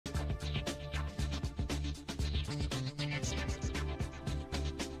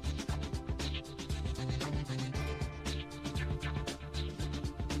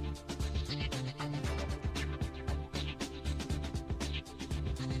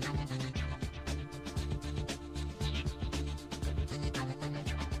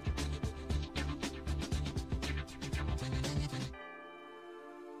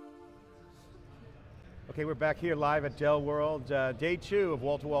Okay, we're back here live at Dell World. Day 2 of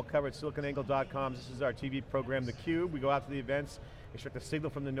wall-to-wall coverage, SiliconANGLE.com. This is our TV program, theCUBE. We go out to the events, extract the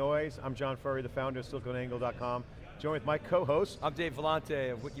signal from the noise. I'm John Furrier, the founder of SiliconANGLE.com. Joined with my co-host. I'm Dave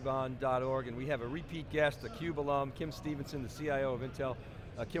Vellante of wikibon.org, and we have a repeat guest, a CUBE alum, Kim Stevenson, the CIO of Intel.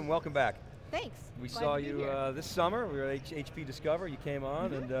 Kim, welcome back. Thanks. We saw you this summer. We were at HP Discover. You came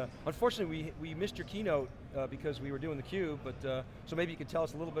on, and unfortunately, we missed your keynote because we were doing theCUBE. But so maybe you could tell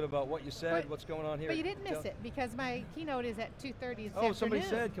us a little bit about what you said, what's going on here. But you didn't miss it because my keynote is at 2:30 this afternoon. Oh, somebody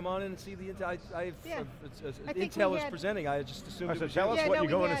said, come on in and see the Intel. Intel is presenting. I just assumed. So tell us what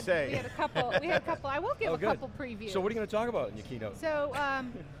you're going to say. We had a couple. I will give a couple previews. So what are you going to talk about in your keynote? So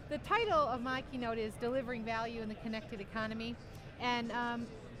the title of my keynote is Delivering Value in the Connected Economy, and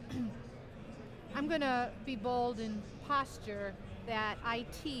I'm going to be bold and posture that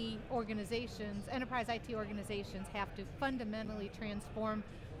IT organizations, enterprise IT organizations, have to fundamentally transform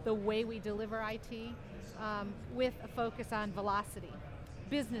the way we deliver IT with a focus on velocity,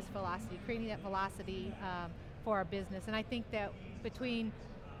 business velocity, creating that velocity for our business. And I think that between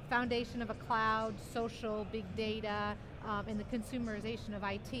foundation of a cloud, social, big data, and the consumerization of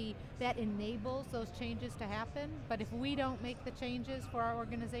IT, that enables those changes to happen. But if we don't make the changes for our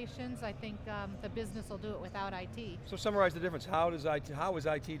organizations, I think the business will do it without IT. So summarize the difference. How is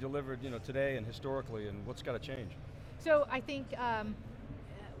IT delivered today and historically, and what's got to change? So I think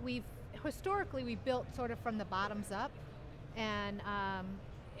historically we've built sort of from the bottoms up, and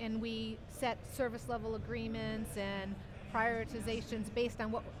we set service level agreements and prioritizations based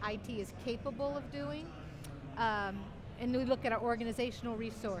on what IT is capable of doing. And we look at our organizational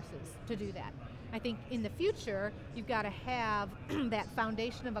resources to do that. I think in the future, you've got to have that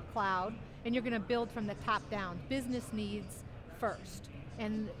foundation of a cloud, and you're going to build from the top down. Business needs first.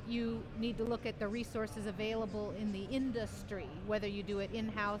 And you need to look at the resources available in the industry, whether you do it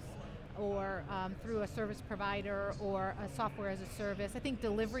in-house or through a service provider or a software as a service. I think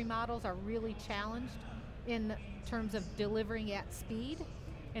delivery models are really challenged in terms of delivering at speed.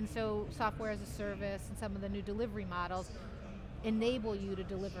 And so software as a service and some of the new delivery models enable you to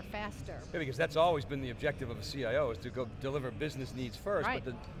deliver faster. Yeah, because that's always been the objective of a CIO, is to go deliver business needs first, right.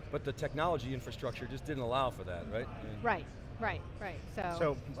 but the technology infrastructure just didn't allow for that, right? Right.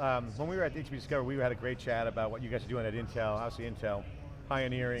 So when we were at HP Discover, we had a great chat about what you guys are doing at Intel, obviously Intel,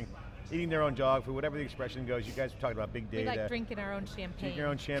 pioneering, eating their own dog food, whatever the expression goes. You guys were talking about big data. We like drinking our own champagne. Drinking your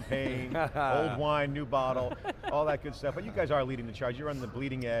own champagne, old wine, new bottle, all that good stuff. But you guys are leading the charge. You're on the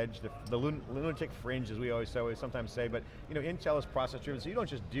bleeding edge, the lunatic fringe, as we always sometimes say. But Intel is process driven, so you don't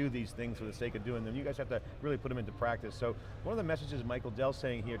just do these things for the sake of doing them. You guys have to really put them into practice. So one of the messages Michael Dell's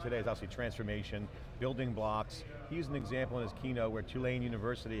saying here today is obviously transformation, building blocks. He used an example in his keynote where Tulane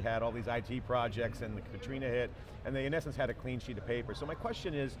University had all these IT projects and the Katrina hit, and they in essence had a clean sheet of paper. So my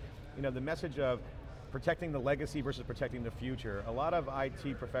question is, the message of protecting the legacy versus protecting the future. A lot of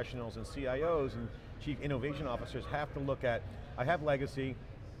IT professionals and CIOs and chief innovation officers have to look at, I have legacy,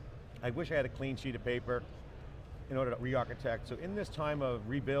 I wish I had a clean sheet of paper in order to re-architect. So in this time of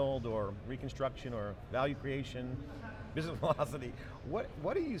rebuild or reconstruction or value creation, business velocity,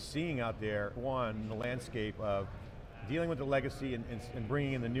 what are you seeing out there, one, in the landscape of dealing with the legacy and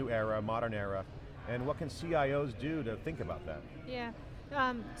bringing in the new era, modern era, and what can CIOs do to think about that? Yeah.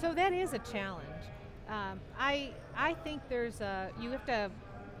 So that is a challenge. I think you have to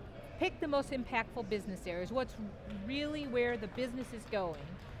pick the most impactful business areas, what's really where the business is going,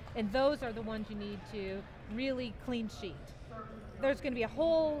 and those are the ones you need to really clean sheet. There's going to be a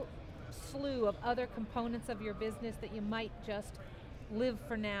whole slew of other components of your business that you might just live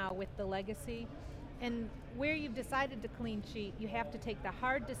for now with the legacy. And where you've decided to clean sheet, you have to take the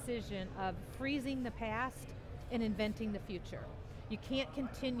hard decision of freezing the past and inventing the future. You can't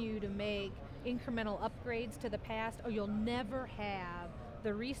continue to make incremental upgrades to the past, or you'll never have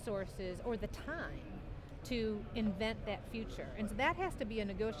the resources or the time to invent that future. And so that has to be a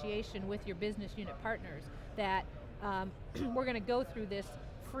negotiation with your business unit partners, that we're going to go through this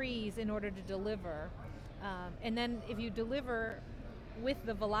freeze in order to deliver. And then if you deliver with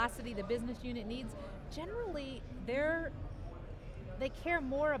the velocity the business unit needs, generally they care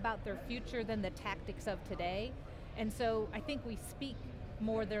more about their future than the tactics of today. And so I think we speak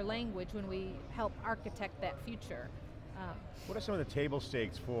more their language when we help architect that future. What are some of the table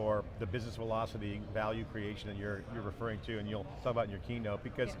stakes for the business velocity value creation that you're referring to, and you'll talk about in your keynote?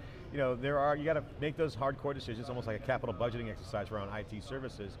 Because you got to make those hardcore decisions, almost like a capital budgeting exercise around IT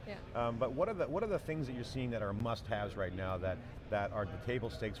services. Yeah. But what are the things that you're seeing that are must-haves right now that are the table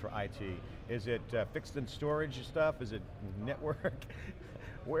stakes for IT? Is it fixed and storage stuff? Is it network?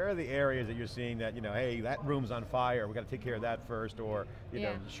 Where are the areas that you're seeing that, hey, that room's on fire, we got to take care of that first, or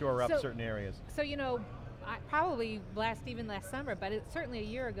shore up certain areas? So probably even last summer, but certainly a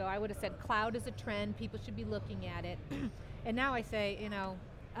year ago, I would have said cloud is a trend, people should be looking at it. And now I say,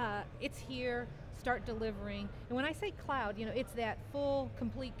 it's here, start delivering. And when I say cloud, it's that full,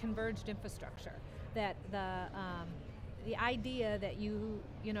 complete converged infrastructure. That the idea that you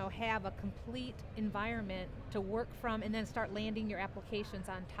have a complete environment to work from and then start landing your applications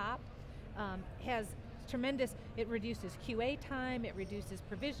on top has tremendous, it reduces QA time, it reduces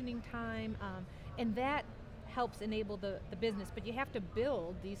provisioning time, and that helps enable the business, but you have to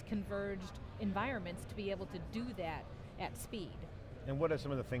build these converged environments to be able to do that at speed. And what are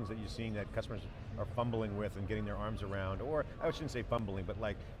some of the things that you're seeing that customers are fumbling with and getting their arms around, or I shouldn't say fumbling, but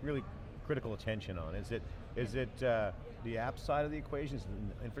like really critical attention on? Is it the app side of the equation, is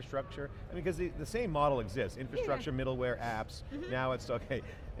it infrastructure? I mean, because the same model exists, infrastructure, middleware, apps. Now it's okay,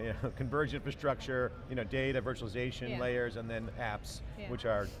 converged infrastructure, data, virtualization layers, and then apps, which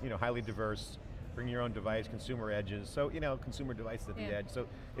are highly diverse. Bring your own device, consumer edges. So consumer devices at the edge. So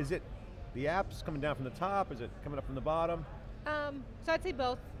is it the apps coming down from the top? Is it coming up from the bottom? So I'd say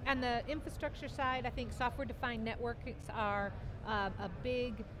both. On the infrastructure side, I think software-defined networks are a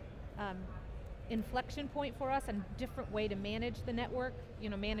big inflection point for us, and different way to manage the network.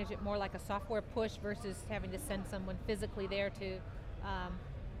 Manage it more like a software push versus having to send someone physically there to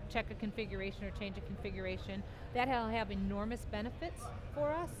check a configuration or change a configuration. That'll have enormous benefits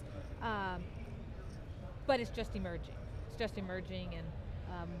for us, but it's just emerging. It's just emerging,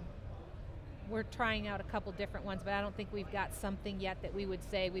 and we're trying out a couple different ones, but I don't think we've got something yet that we would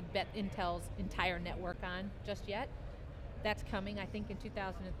say we'd bet Intel's entire network on just yet. That's coming, I think, in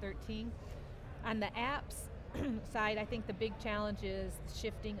 2013. On the apps side, I think the big challenge is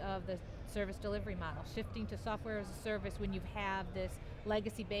shifting of the service delivery model, shifting to software as a service when you have this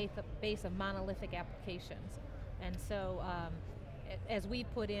legacy base of monolithic applications. And so, as we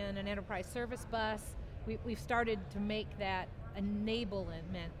put in an enterprise service bus, we've started to make that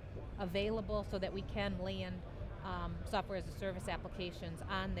enablement available so that we can land software as a service applications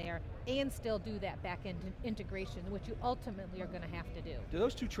on there and still do that back-end integration, which you ultimately are going to have to do. Do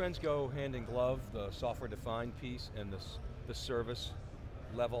those two trends go hand in glove, the software-defined piece and the service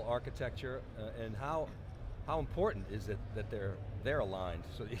level architecture, and how important is it that they're aligned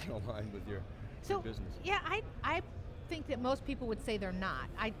so that you can align with your business? Yeah, I think that most people would say they're not.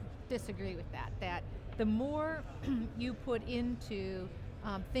 I disagree with that the more you put into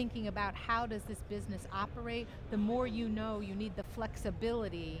thinking about how does this business operate, the more you need the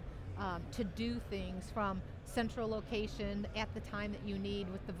flexibility to do things from central location at the time that you need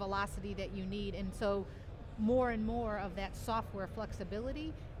with the velocity that you need, and so more and more of that software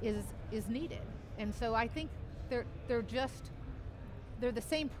flexibility is needed. And so I think they're the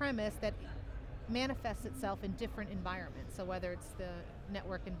same premise that manifests itself in different environments. So whether it's the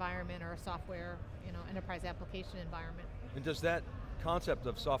network environment or a software, enterprise application environment. And does that concept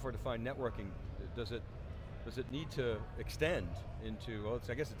of software-defined networking, does it need to extend into, well,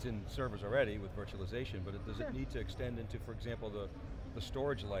 I guess it's in servers already with virtualization, but does it need to extend into, for example, the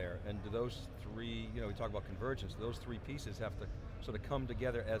storage layer? And do those three, we talk about convergence, those three pieces have to sort of come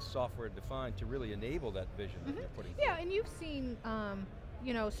together as software-defined to really enable that vision that you're putting forward? Yeah, and you've seen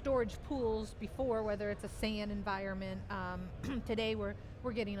storage pools before, whether it's a SAN environment. Today we're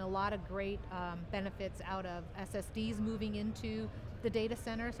getting a lot of great benefits out of SSDs moving into the data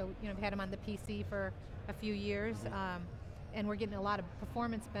center. So we've had them on the PC for a few years, and we're getting a lot of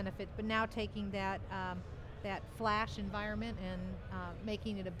performance benefit, but now taking that flash environment and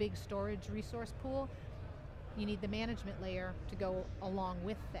making it a big storage resource pool, you need the management layer to go along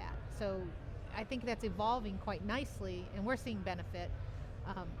with that. So I think that's evolving quite nicely, and we're seeing benefit.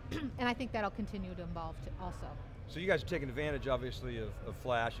 And I think that'll continue to evolve also. So you guys are taking advantage, obviously, of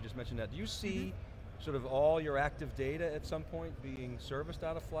flash. You just mentioned that. Do you see sort of all your active data at some point being serviced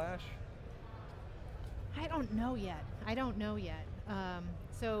out of flash? I don't know yet.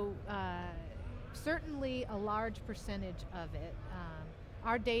 Certainly a large percentage of it.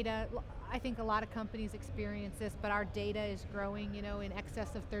 Our data, I think a lot of companies experience this, but our data is growing, in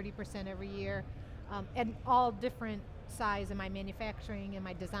excess of 30% every year, and all different size in my manufacturing, in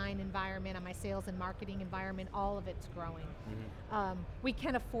my design environment, in my sales and marketing environment, all of it's growing. We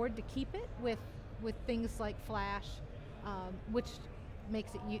can afford to keep it with things like flash, which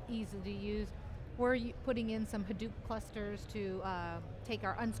makes it easy to use. We're putting in some Hadoop clusters to take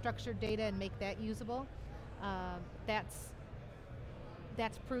our unstructured data and make that usable.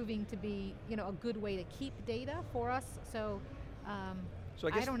 That's proving to be a good way to keep data for us. So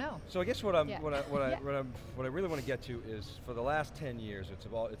I don't know. So I guess what I really want to get to is, for the last 10 years,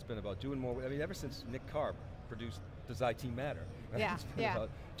 it's been about doing more. I mean, ever since Nick Carp produced Does IT Matter? Right? Yeah, It's been yeah. about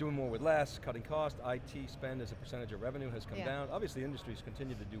doing more with less, cutting cost, IT spend as a percentage of revenue has come Yeah. down. Obviously industries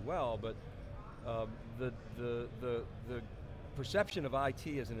continue to do well, but the perception of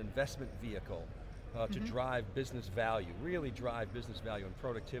IT as an investment vehicle to drive business value, really drive business value and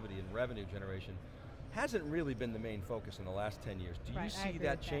productivity and revenue generation, hasn't really been the main focus in the last 10 years. Do you Right, I see agree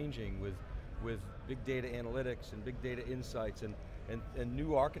that with that. changing with big data analytics and big data insights and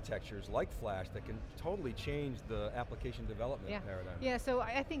new architectures like Flash that can totally change the application development paradigm? Yeah, so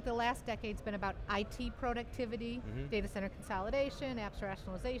I think the last decade's been about IT productivity, data center consolidation, apps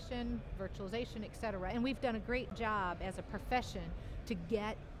rationalization, virtualization, et cetera. And we've done a great job as a profession to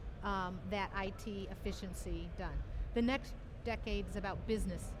get that IT efficiency done. The next decade is about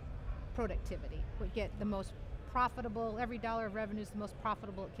business productivity. We get the most profitable, every dollar of revenue is the most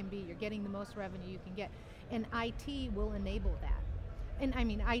profitable it can be. You're getting the most revenue you can get. And IT will enable that. And I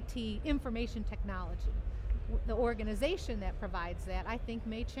mean IT, information technology. The organization that provides that, I think,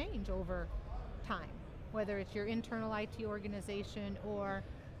 may change over time. Whether it's your internal IT organization or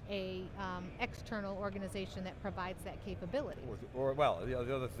a external organization that provides that capability. Or well, the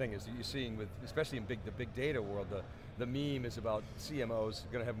other thing is that you're seeing with, especially in the big data world, the meme is about CMOs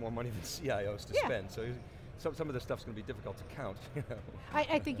going to have more money than CIOs to spend. So some of this stuff's going to be difficult to count. You know?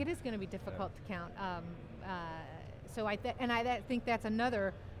 I think it is going to be difficult to count. So I think that's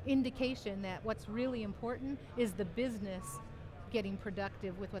another indication that what's really important is the business getting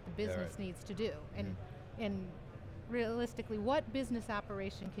productive with what the business needs to do. And realistically, what business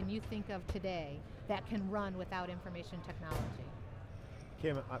operation can you think of today that can run without information technology?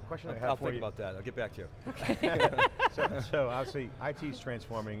 Kim, a question I have I'll for think you. about that. I'll get back to you. So obviously, IT is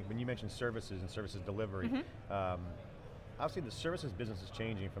transforming. When you mentioned services and services delivery, obviously the services business is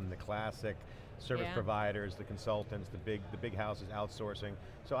changing from the classic service providers, the consultants, the big houses outsourcing.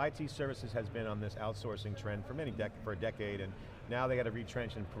 So IT services has been on this outsourcing trend for for a decade, and now they got to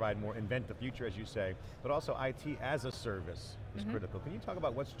retrench and provide more, invent the future, as you say. But also IT as a service is critical. Can you talk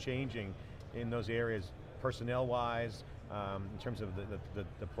about what's changing in those areas, personnel-wise, in terms of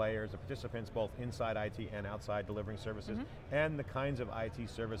the players, the participants, both inside IT and outside delivering services, and the kinds of IT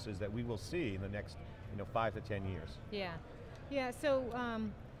services that we will see in the next 5 to 10 years? Yeah. So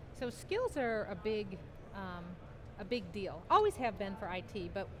skills are a big deal. Always have been for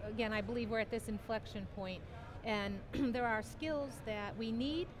IT, but again, I believe we're at this inflection point, and there are skills that we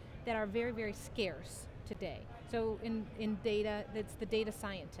need that are very, very scarce today. So in data, it's the data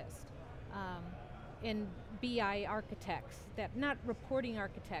scientist. In BI architects, not reporting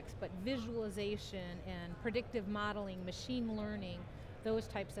architects, but visualization and predictive modeling, machine learning, those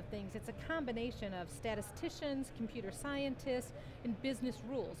types of things. It's a combination of statisticians, computer scientists, and business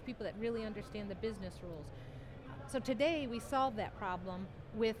rules, people that really understand the business rules. So today we solve that problem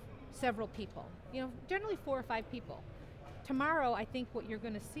with several people, generally 4 or 5 people. Tomorrow I think what you're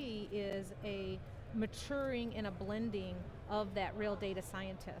going to see is a maturing and a blending of that real data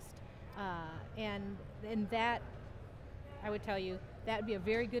scientist. And that, I would tell you, that would be a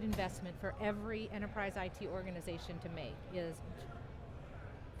very good investment for every enterprise IT organization to make, is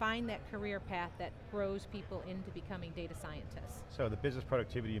find that career path that grows people into becoming data scientists. So the business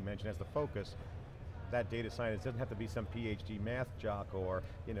productivity you mentioned as the focus, that data scientist doesn't have to be some PhD math jock or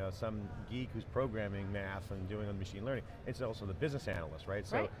some geek who's programming math and doing on machine learning. It's also the business analyst, right?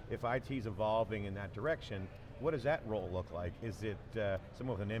 So if IT is evolving in that direction, what does that role look like? Is it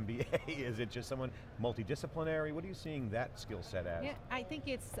someone with an MBA? Is it just someone multidisciplinary? What are you seeing that skill set as? Yeah, I think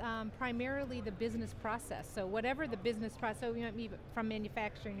it's primarily the business process. So whatever the business process, so you might be from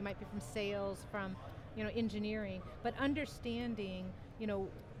manufacturing, you might be from sales, from engineering, but understanding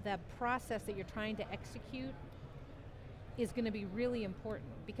the process that you're trying to execute is going to be really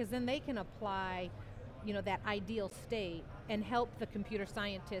important, because then they can apply that ideal state and help the computer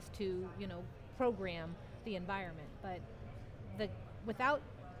scientist to program the environment. But the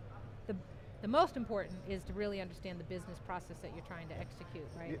most important is to really understand the business process that you're trying to execute,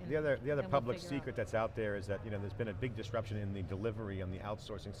 right? The other public secret that's out there is that there's been a big disruption in the delivery on the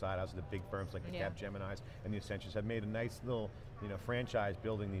outsourcing side. Also, the big firms like the Capgeminis and the Accentures have made a nice little franchise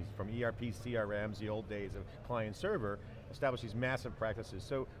building these from ERP, CRMs, the old days of client server, establish these massive practices.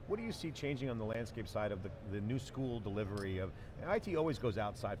 So what do you see changing on the landscape side of the new school delivery of, IT always goes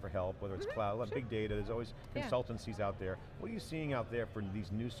outside for help, whether it's cloud, big data, there's always consultancies out there. What are you seeing out there for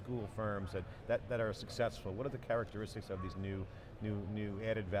these new school firms that are successful? What are the characteristics of these new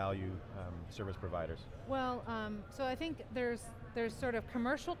added value service providers? Well, so I think there's sort of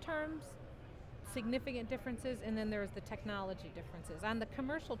commercial terms, significant differences, and then there's the technology differences. On the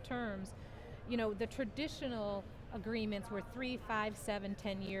commercial terms, the traditional agreements were 3, 5, 7,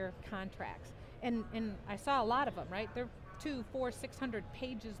 10-year contracts. And I saw a lot of them, right? They're 200, 400, 600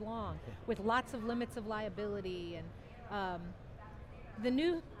 pages long with lots of limits of liability, and the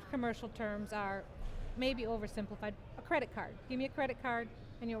new commercial terms are maybe oversimplified. A credit card, give me a credit card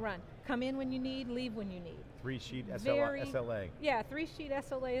and you'll run. Come in when you need, leave when you need. 3-sheet SLA. Yeah, 3-sheet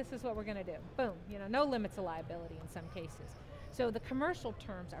SLA, this is what we're going to do. Boom, no limits of liability in some cases. So the commercial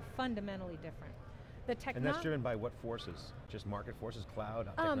terms are fundamentally different. And that's driven by what forces? Just market forces, cloud,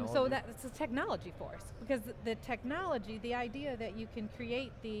 technology? So that's a technology force, because the technology, the idea that you can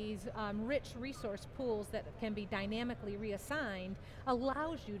create these rich resource pools that can be dynamically reassigned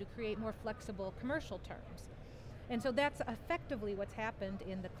allows you to create more flexible commercial terms. And so that's effectively what's happened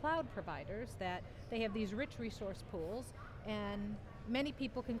in the cloud providers, that they have these rich resource pools, and many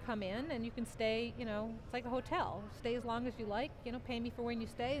people can come in and you can stay, it's like a hotel. Stay as long as you like, pay me for when you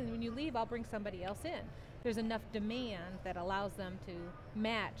stay, and when you leave, I'll bring somebody else in. There's enough demand that allows them to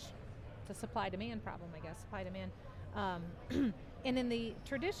match. It's a supply-demand problem, I guess, supply-demand. And in the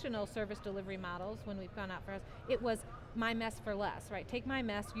traditional service delivery models, when we've gone out for us, it was my mess for less, right? Take my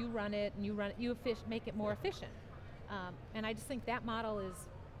mess, you run it, make it more efficient. And I just think that model is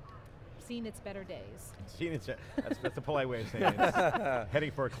seen its better days. That's a polite way of saying it. It's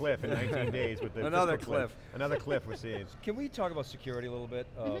heading for a cliff in 19 days with the another cliff. Another cliff we're seeing. Can we talk about security a little bit?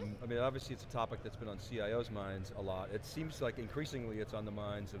 I mean, obviously it's a topic that's been on CIOs' minds a lot. It seems like increasingly it's on the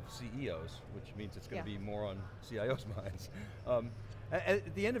minds of CEOs, which means it's going to be more on CIOs' minds.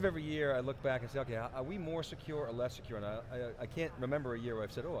 At the end of every year, I look back and say, okay, are we more secure or less secure? And I can't remember a year where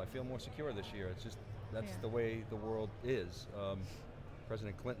I've said, oh, I feel more secure this year. It's just, that's the way the world is.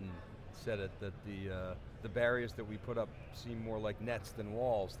 President Clinton said it, that the barriers that we put up seem more like nets than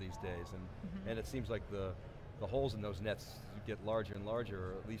walls these days, and it seems like the holes in those nets get larger and larger,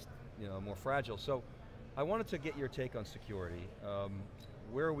 or at least more fragile. So I wanted to get your take on security.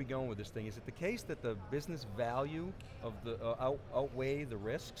 Where are we going with this thing? Is it the case that the business value of the outweigh the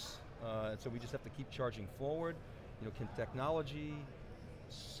risks, and so we just have to keep charging forward? Can technology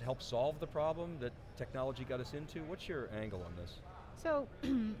help solve the problem that technology got us into? What's your angle on this? So,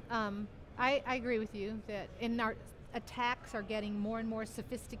 I agree with you that our attacks are getting more and more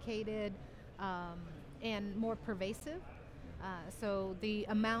sophisticated and more pervasive. So the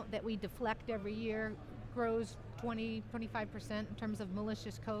amount that we deflect every year grows 20–25% in terms of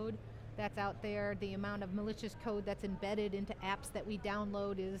malicious code that's out there. The amount of malicious code that's embedded into apps that we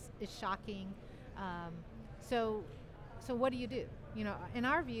download is shocking. So what do you do? And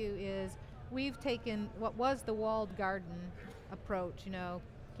our view is we've taken what was the walled garden approach,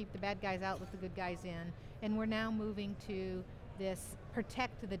 keep the bad guys out, let the good guys in, and we're now moving to this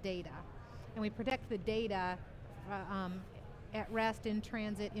protect the data. And we protect the data at rest, in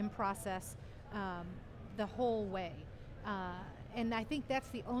transit, in process, the whole way. And I think that's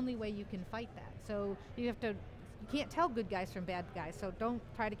the only way you can fight that. So you can't tell good guys from bad guys, so don't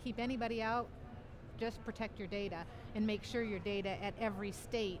try to keep anybody out, just protect your data and make sure your data at every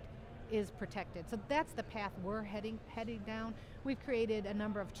state is protected. So that's the path we're heading down. We've created a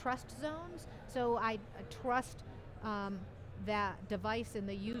number of trust zones, so I trust that device and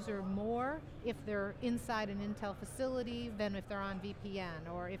the user more if they're inside an Intel facility than if they're on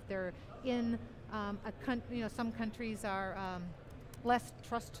VPN, or if they're in some countries are less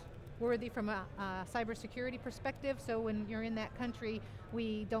trustworthy from a cybersecurity perspective, so when you're in that country,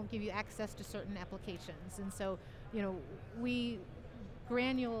 we don't give you access to certain applications. And so, we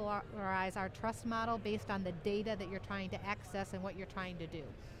granularize our trust model based on the data that you're trying to access and what you're trying to do.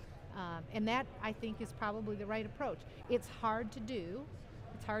 And that, I think, is probably the right approach. It's hard to do,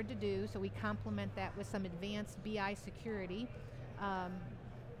 so we complement that with some advanced BI security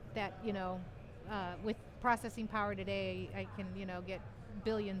that, with processing power today, I can, get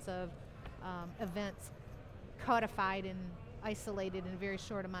billions of events codified and isolated in a very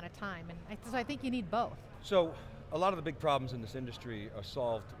short amount of time. And so I think you need both. So, a lot of the big problems in this industry are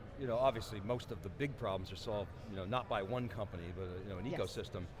solved, obviously most of the big problems are solved, not by one company, but an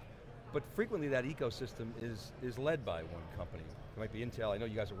ecosystem. But frequently that ecosystem is led by one company. It might be Intel. I know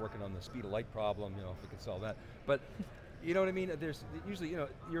you guys are working on the speed of light problem, if we can solve that. But you know what I mean? There's usually,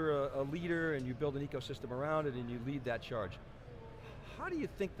 you're a leader and you build an ecosystem around it and you lead that charge. How do you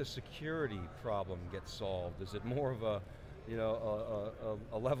think the security problem gets solved? Is it more of a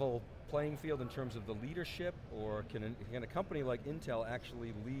level playing field in terms of the leadership, or can a company like Intel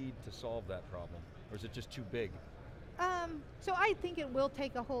actually lead to solve that problem? Or is it just too big? So I think it will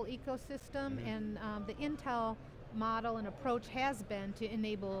take a whole ecosystem, and the Intel model and approach has been to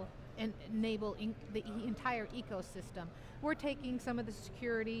enable the entire ecosystem. We're taking some of the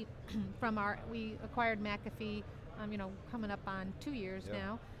security from we acquired McAfee, coming up on 2 years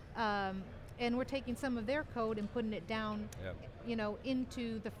now, and we're taking some of their code and putting it down, you know,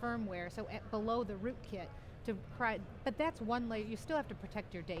 into the firmware, so below the rootkit. But that's one layer. You still have to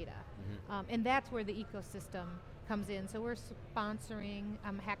protect your data, and that's where the ecosystem comes in. So we're sponsoring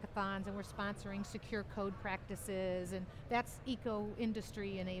hackathons, and we're sponsoring secure code practices, and that's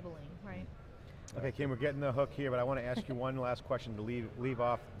eco-industry enabling, right? Okay, Kim, we're getting the hook here, but I want to ask you one last question to leave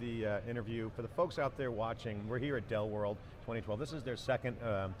off the interview. For the folks out there watching, we're here at DellWorld 2012. This is their second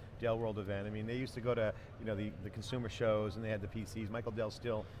DellWorld event. I mean, they used to go to the consumer shows, and they had the PCs. Michael Dell's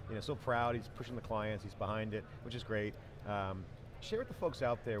still so proud. He's pushing the clients. He's behind it, which is great. Share with the folks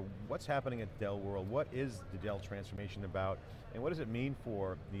out there what's happening at DellWorld. What is the Dell transformation about, and what does it mean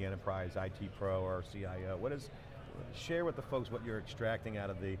for the enterprise IT pro or CIO? Share with the folks what you're extracting out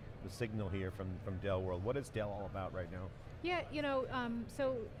of the signal here from DellWorld. What is Dell all about right now? Yeah,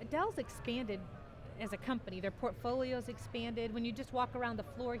 so Dell's expanded as a company. Their portfolio's expanded. When you just walk around the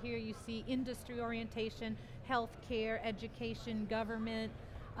floor here, you see industry orientation, healthcare, education, government,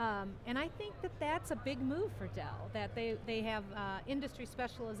 and I think that that's a big move for Dell, that they have industry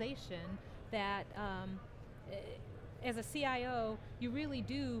specialization that as a CIO, you really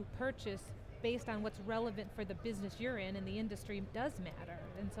do purchase based on what's relevant for the business you're in, and the industry does matter.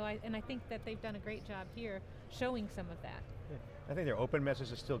 And so I think that they've done a great job here showing some of that. Yeah. I think their open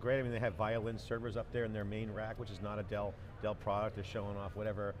message is still great. I mean, they have Violin servers up there in their main rack, which is not a Dell product. They're showing off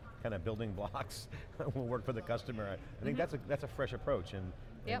whatever kind of building blocks will work for the customer. I think that's a fresh approach and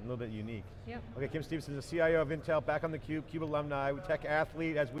a little bit unique. Yep. Okay, Kim Stevenson, the CIO of Intel, back on theCUBE, CUBE alumni, tech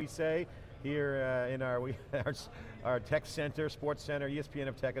athlete, as we say, here in our tech center, sports center, ESPN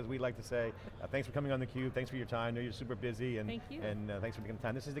of tech, as we like to say. Thanks for coming on theCUBE, thanks for your time. I know you're super busy, and, Thank you. and thanks for making the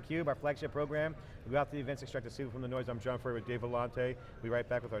time. This is theCUBE, our flagship program. We go out to the events, extract the signal from the noise. I'm John Furrier with Dave Vellante. We'll be right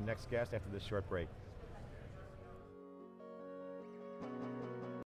back with our next guest after this short break.